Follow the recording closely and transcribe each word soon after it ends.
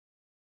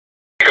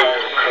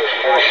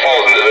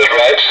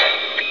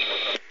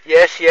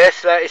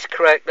Yes, that is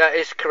correct. That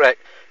is correct.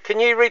 Can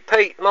you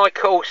repeat my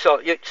call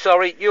sign?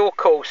 Sorry, your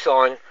call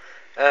sign.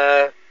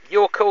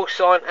 Your call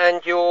sign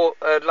and your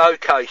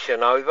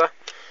location. Over.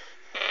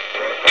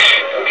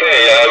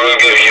 Okay, I will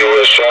give you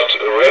a short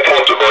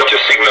report about your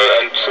signal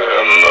and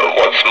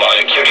what's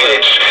my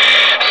QTH.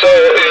 So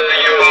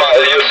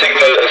your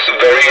signal is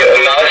very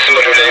nice,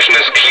 modulation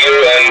is clear,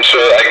 and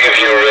I give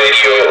you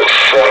radio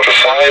 4 to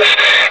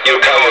 5. You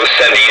come with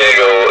San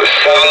Diego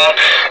 7,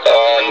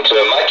 and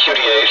my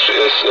QTH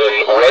is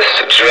in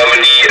West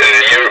Germany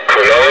near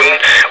Cologne,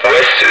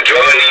 West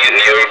Germany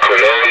near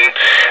Cologne,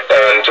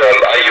 and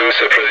I use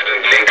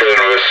President Lincoln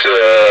with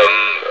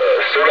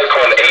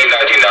Solarcon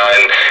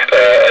A99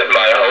 at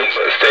my home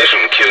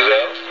station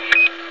QSL.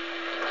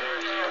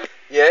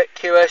 Yeah,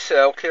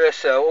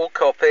 QSL, all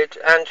copied.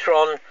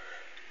 Antron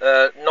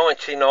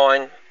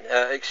 99,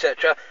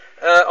 etc.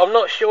 I'm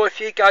not sure if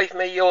you gave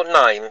me your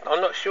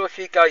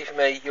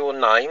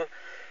name.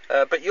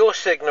 But your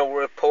signal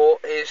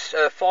report is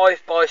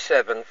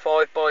 5x7,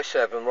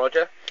 5x7,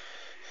 Roger.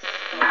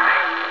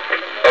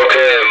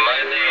 Okay,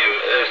 my name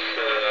is,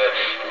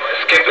 my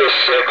skip is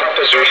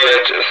Compass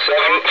Juliet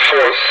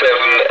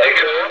 747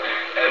 Echo,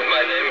 and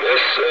my name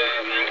is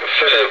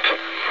Philip.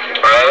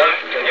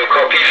 Can you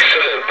copy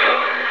Philip?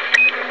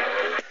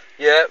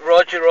 Yeah,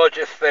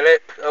 Roger,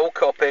 Philip, all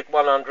copied,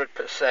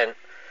 100%.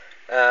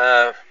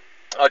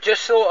 I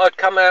just thought I'd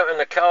come out in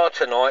the car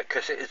tonight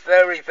because it is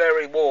very,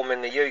 very warm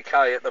in the UK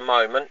at the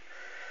moment.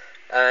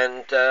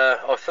 And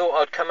I thought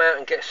I'd come out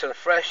and get some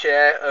fresh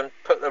air and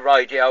put the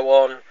radio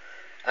on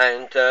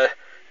and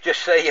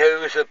just see who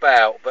was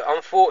about. But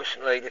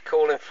unfortunately the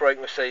calling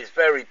frequency is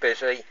very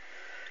busy,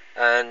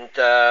 and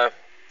I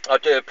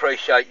do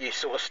appreciate you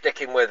sort of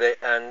sticking with it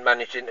and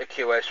managing to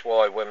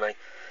QSY with me.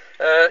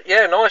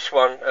 Yeah, nice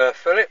one,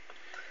 Philip.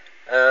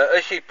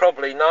 As you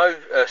probably know,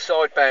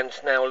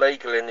 sideband's now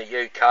legal in the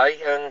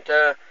UK, and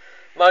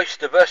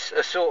most of us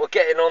are sort of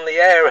getting on the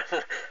air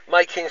and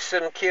making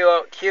some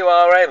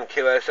QRM,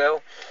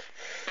 QSL.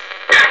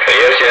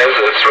 Yes,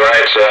 that's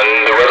right.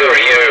 And the weather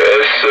here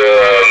is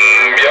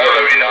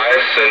very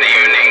nice. In the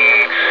evening,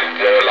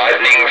 there are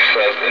lightnings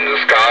in the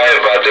sky,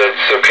 but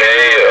it's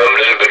okay. A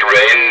little bit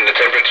rain. The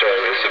temperature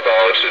is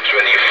about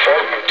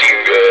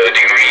 24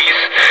 degrees,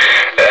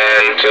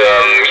 and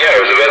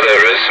the weather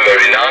is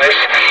very nice.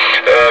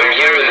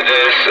 Here it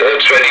is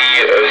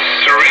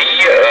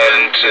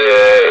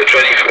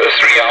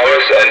 23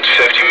 hours and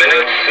 50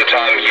 minutes. The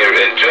time here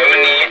in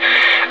Germany,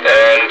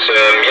 and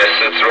yes,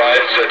 it's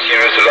right that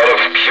here is a lot of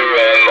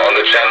QM on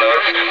the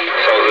channels,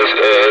 so the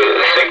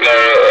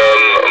signal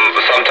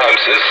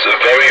sometimes is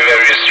very,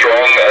 very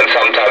strong and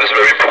sometimes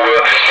very poor,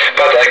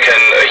 but I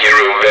can hear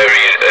you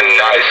very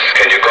nice.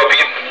 Can you copy?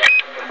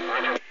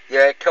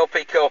 Yeah,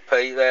 copy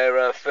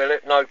there,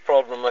 Philip, no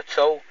problem at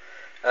all.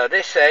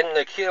 This end,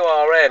 the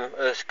QRM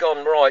has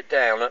gone right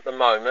down at the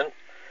moment.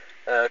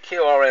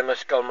 QRM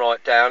has gone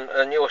right down,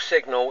 and your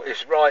signal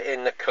is right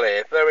in the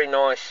clear. Very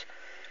nice,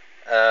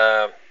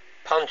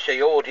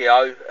 punchy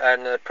audio,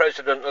 and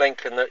President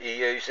Lincoln that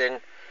you're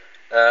using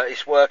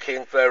is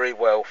working very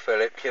well,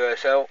 Philip,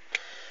 QSL.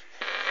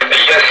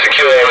 Yes, the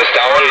QRM is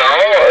down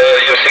now.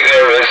 Your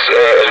signal is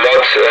a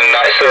lot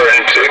nicer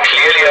and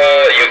clearer.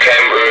 You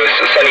came with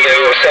San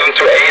Diego 7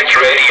 to 8,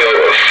 radio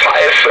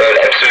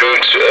 5,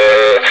 absolute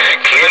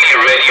clearly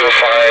radio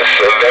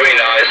 5, very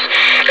nice.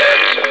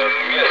 And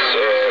yes,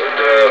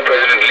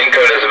 President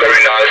Lincoln is a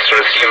very nice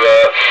transceiver.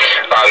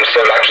 I'm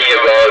so lucky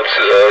about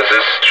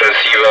this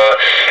transceiver.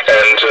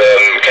 And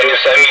can you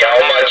tell me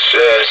how much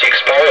 6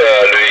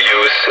 power do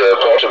you use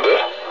portable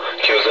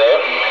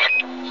QSL?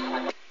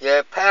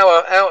 Yeah,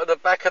 power out of the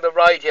back of the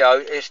radio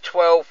is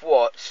 12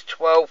 watts,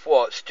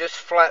 just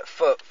flat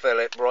foot,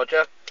 Philip,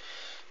 Roger.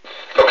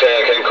 Okay,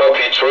 I can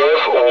copy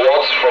 12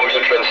 watts from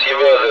your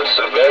transceiver, that's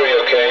very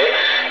okay.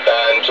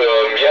 And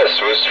yes,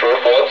 with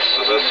 12 watts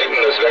the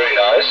signal is very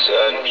nice,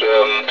 and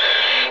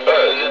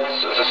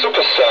the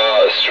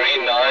Superstar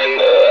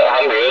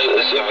 3900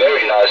 is a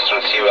very nice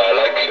transceiver.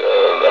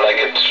 I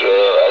like it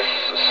as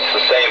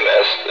the same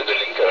as the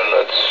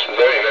Lincoln. It's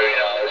very, very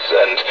nice,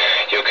 and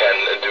you can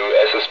do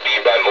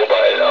SSB by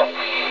mobile now.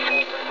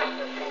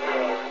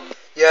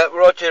 Yeah,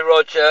 Roger,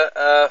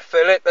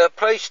 Philip,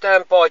 please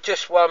stand by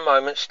just one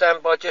moment,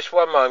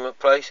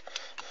 please.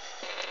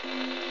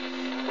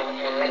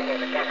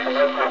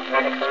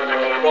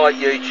 Right,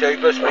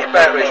 YouTubers, my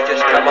battery's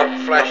just come up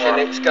flashing,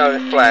 it's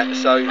going flat,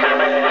 so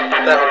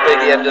that'll be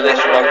the end of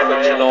this one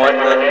for tonight,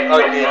 but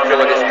hope you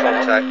enjoy this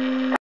contact.